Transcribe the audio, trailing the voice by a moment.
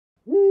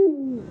Hi,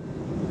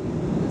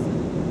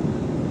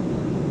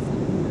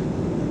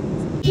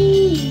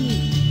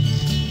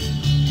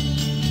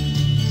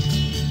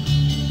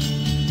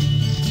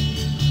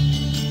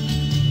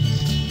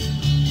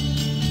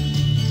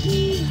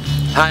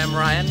 I'm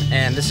Ryan,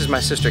 and this is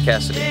my sister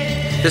Cassidy.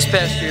 This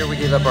past year we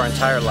gave up our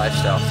entire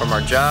lifestyle, from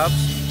our jobs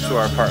to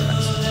our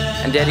apartments,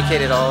 and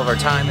dedicated all of our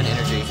time and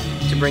energy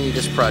to bring you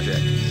this project,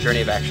 Journey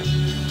of Action.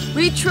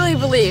 We truly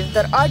believe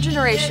that our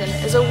generation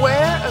is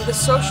aware of the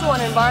social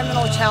and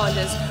environmental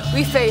challenges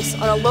we face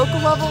on a local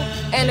level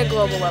and a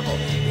global level.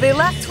 They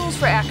lack tools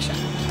for action.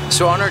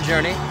 So on our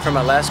journey from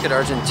Alaska to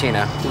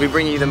Argentina, we'll be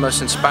bringing you the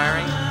most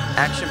inspiring,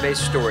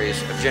 action-based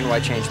stories of Gen Y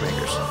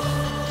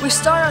changemakers. We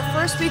start our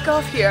first week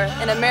off here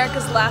in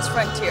America's last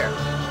frontier,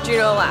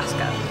 Juneau,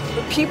 Alaska,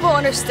 where people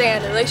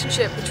understand the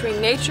relationship between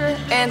nature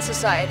and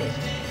society.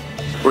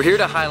 We're here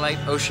to highlight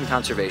ocean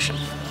conservation.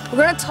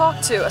 We're going to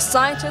talk to a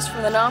scientist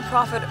from the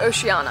nonprofit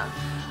Oceana,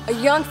 a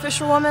young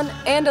fisherwoman,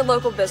 and a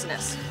local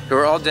business, who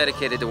are all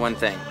dedicated to one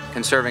thing,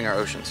 conserving our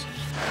oceans.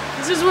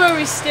 This is where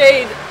we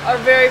stayed our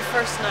very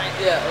first night.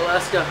 Yeah,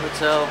 Alaska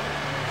Hotel.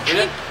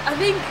 I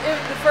think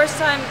the first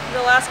time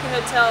the Alaskan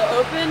Hotel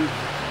opened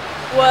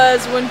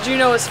was when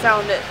Juneau was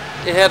founded.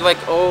 It had like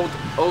old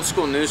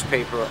school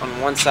newspaper on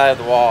one side of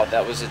the wall.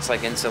 That was its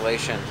like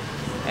insulation,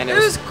 and it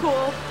was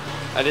cool.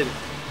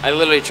 I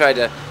literally tried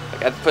to,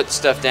 like, I'd put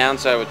stuff down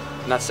so I would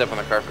not step on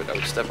the carpet. I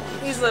would step on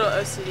it. These little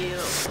OCD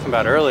little.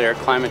 About earlier,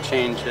 climate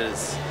change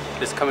is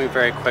coming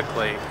very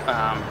quickly,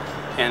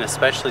 and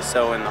especially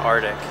so in the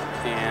Arctic,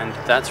 and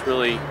that's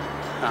really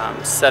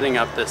setting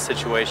up this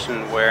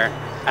situation where,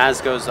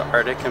 as goes the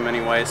Arctic in many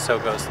ways, so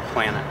goes the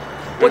planet.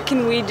 What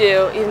can we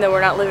do, even though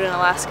we're not living in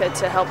Alaska,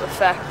 to help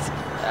affect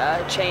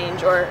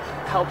change or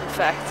help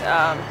affect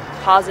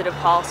positive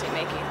policy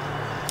making?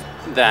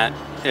 That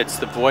it's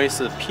the voice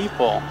of the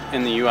people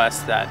in the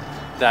U.S. that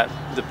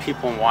the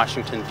people in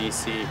Washington,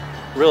 D.C.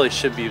 really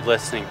should be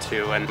listening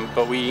to.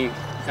 But we,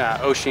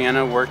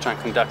 Oceana, worked on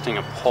conducting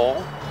a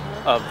poll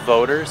of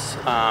voters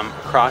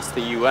across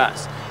the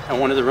U.S. And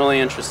one of the really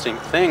interesting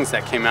things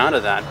that came out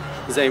of that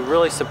is they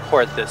really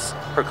support this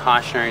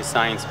precautionary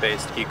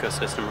science-based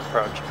ecosystem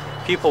approach.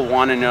 People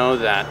want to know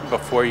that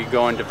before you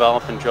go and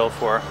develop and drill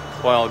for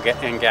oil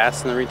and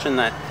gas in the region,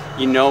 that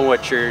you know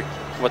what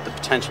the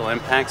potential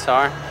impacts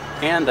are,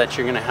 and that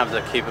you're going to have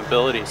the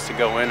capabilities to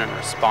go in and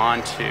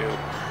respond to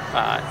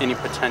any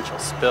potential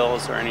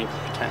spills or any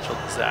potential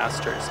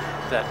disasters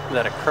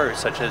that occur,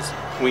 such as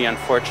we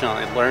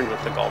unfortunately learned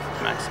with the Gulf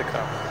of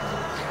Mexico.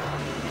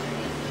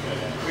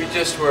 We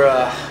just were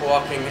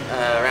walking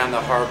around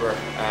the harbor,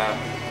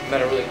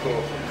 met a really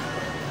cool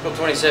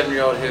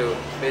 27-year-old who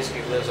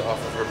basically lives off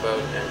of her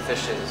boat and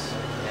fishes,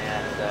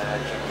 and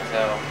you can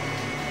tell.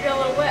 You got a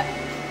little wet.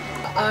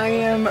 I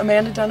am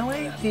Amanda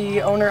Dunaway,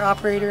 the owner,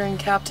 operator, and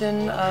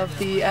captain of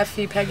the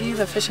FV Peggy,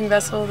 the fishing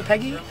vessel, the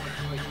Peggy,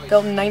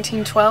 built in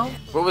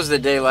 1912. What was the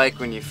day like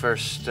when you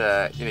first,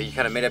 you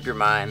kind of made up your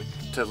mind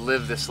to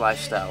live this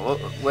lifestyle?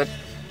 What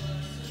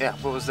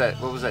was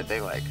that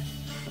day like?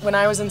 When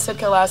I was in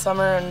Sitka last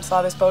summer and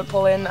saw this boat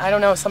pull in, I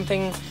don't know,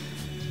 something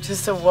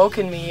just awoke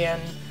in me,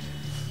 and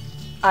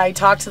I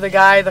talked to the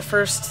guy. The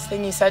first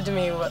thing he said to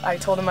me, I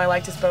told him I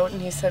liked his boat,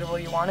 and he said, "Well,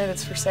 you want it?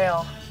 It's for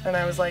sale." And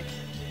I was like,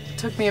 it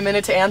took me a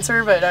minute to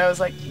answer, but I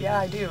was like, yeah,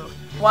 I do.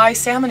 Why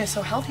salmon is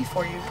so healthy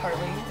for you,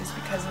 partly, is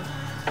because of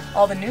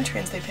all the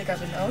nutrients they pick up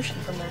in the ocean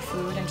from their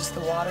food and just the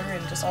water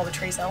and just all the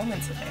trace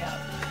elements that they have.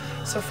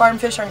 So farm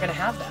fish aren't going to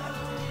have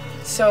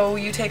that. So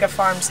you take a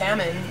farm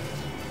salmon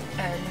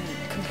and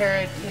compare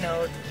it,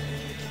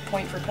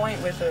 point for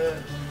point with the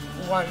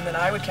one that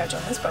I would catch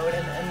on this boat,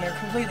 and they're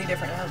completely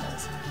different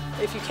animals.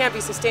 If you can't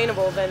be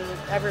sustainable, then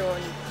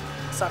everyone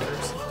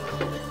suffers.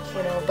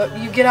 But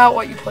you get out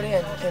what you put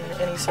in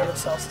any sort of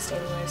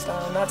self-sustaining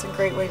lifestyle, and that's a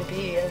great way to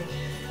be. And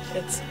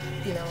it's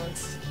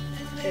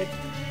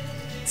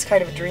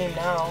kind of a dream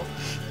now,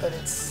 but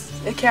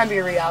it can be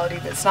a reality.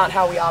 But it's not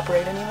how we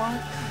operate anymore,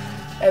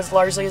 as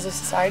largely as a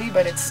society.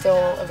 But it's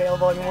still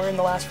available. I mean, we're in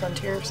the last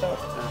frontier, so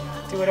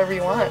do whatever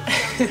you want.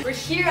 We're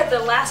here at the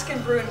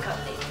Alaskan Brewing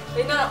Company.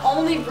 They not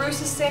only brew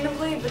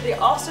sustainably, but they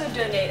also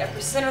donate a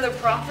 % of their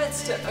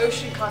profits to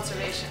ocean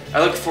conservation.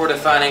 I look forward to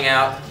finding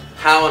out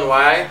how and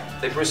why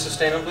they brew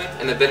sustainably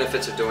and the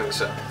benefits of doing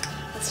so.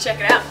 Let's check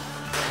it out.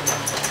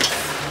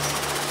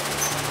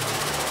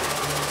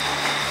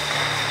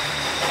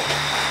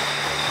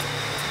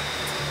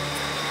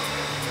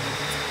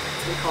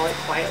 We call it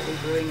quietly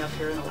brewing up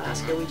here in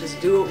Alaska. We just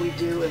do what we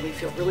do, and we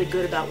feel really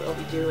good about what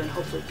we do, and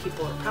hopefully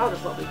people are proud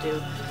of what we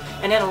do.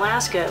 And in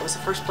Alaska, it was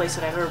the first place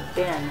that I've ever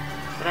been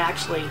that I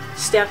actually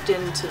stepped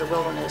into the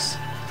wilderness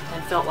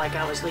and felt like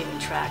I was leaving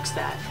tracks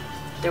that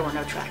there were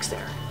no tracks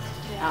there.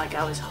 Like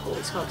I was,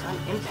 holy smokes, I'm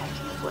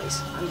impacting a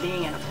place. I'm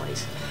being in a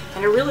place.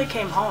 And it really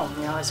came home,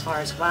 as far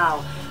as,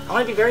 wow, I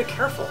want to be very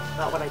careful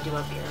about what I do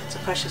up here. It's a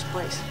precious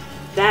place.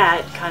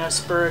 That kind of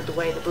spurred the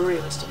way the brewery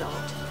was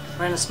developed.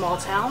 We're in a small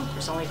town.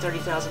 There's only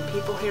 30,000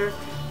 people here.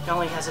 It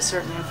only has a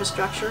certain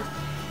infrastructure.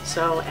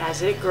 So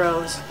as it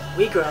grows,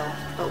 we grow,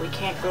 but we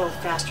can't grow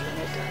faster than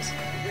it does.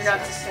 You're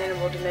not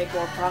sustainable to make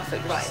more profit.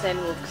 You're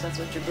sustainable because that's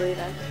what you believe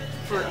in.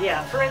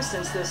 For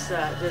instance,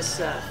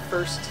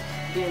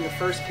 being the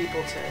first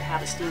people to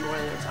have a steam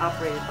boiler that's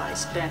operated by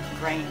spent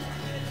grain.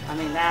 I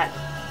mean,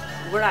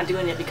 we're not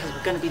doing it because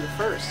we're going to be the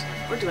first.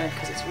 We're doing it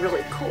because it's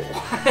really cool.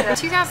 In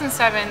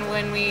 2007,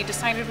 when we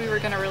decided we were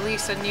going to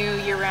release a new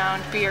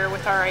year-round beer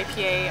with our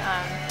IPA,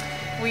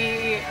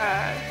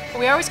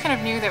 we always kind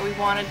of knew that we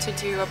wanted to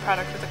do a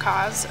product with a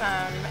cause,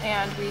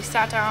 and we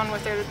sat down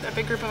with a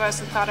big group of us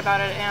and thought about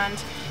it.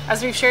 And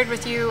as we've shared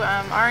with you,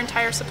 our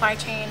entire supply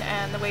chain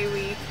and the way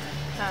we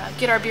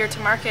get our beer to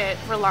market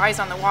relies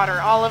on the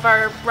water. All of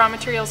our raw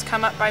materials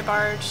come up by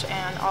barge,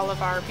 and all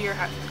of our beer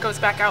goes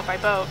back out by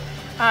boat.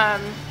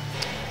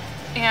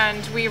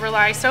 And we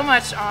rely so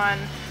much on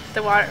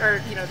the water,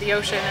 or the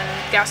ocean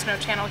and Juneau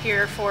Channel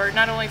here for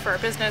not only for our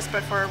business,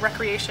 but for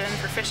recreation,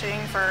 for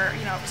fishing, for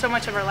so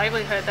much of our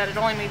livelihood, that it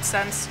only made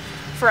sense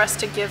for us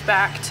to give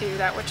back to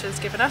that which has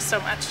given us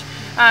so much.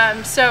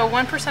 So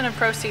 1% of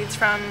proceeds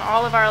from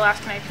all of our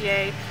Alaskan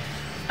IPA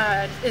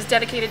is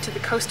dedicated to the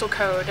Coastal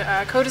Code.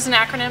 CODE is an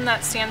acronym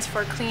that stands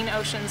for Clean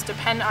Oceans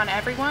Depend on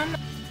Everyone.